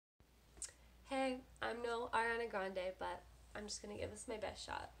know Ariana Grande, but I'm just gonna give this my best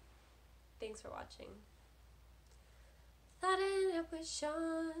shot. Thanks for watching. Thought I ended up with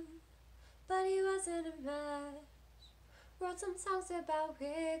Sean, but he wasn't a match. Wrote some songs about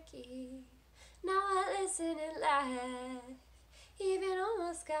Ricky, now I listen and laugh. Even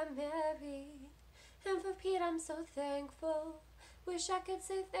almost got married, and for Pete I'm so thankful. Wish I could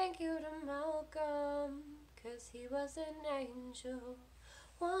say thank you to Malcolm, 'cause he was an angel.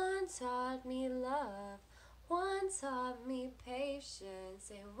 One taught me love, one taught me patience,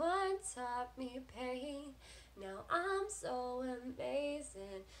 and one taught me pain. Now I'm so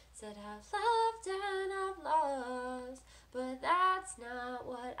amazing. Said I've loved and I've lost, but that's not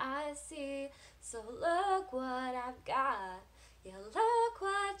what I see. So look what I've got. Yeah, look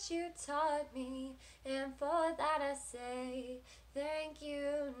what you taught me, and for that I say thank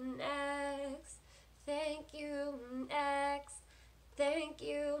you next. Thank you next. Thank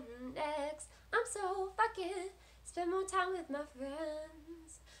you next. I'm so fucking spend more time with my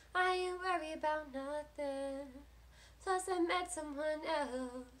friends. I ain't worried about nothing. Plus I met someone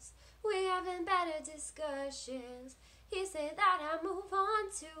else. We having better discussions. He said that I move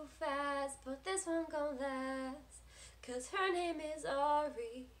on too fast, but this one gon' last. 'Cause her name is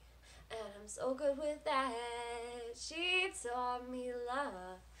Ari, and I'm so good with that. She taught me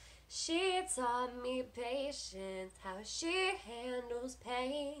love, she taught me patience, how she handles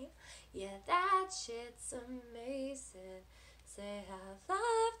pain. Yeah, that shit's amazing. Say I've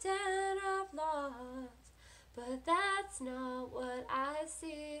loved and I've lost, but that's not what I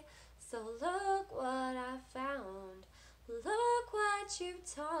see. So look what I found, look what you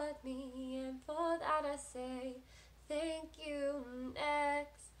taught me, and for that I say thank you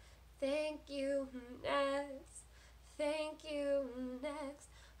next. Thank you next. Thank you next.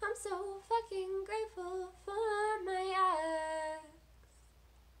 I'm so fucking grateful for my ex.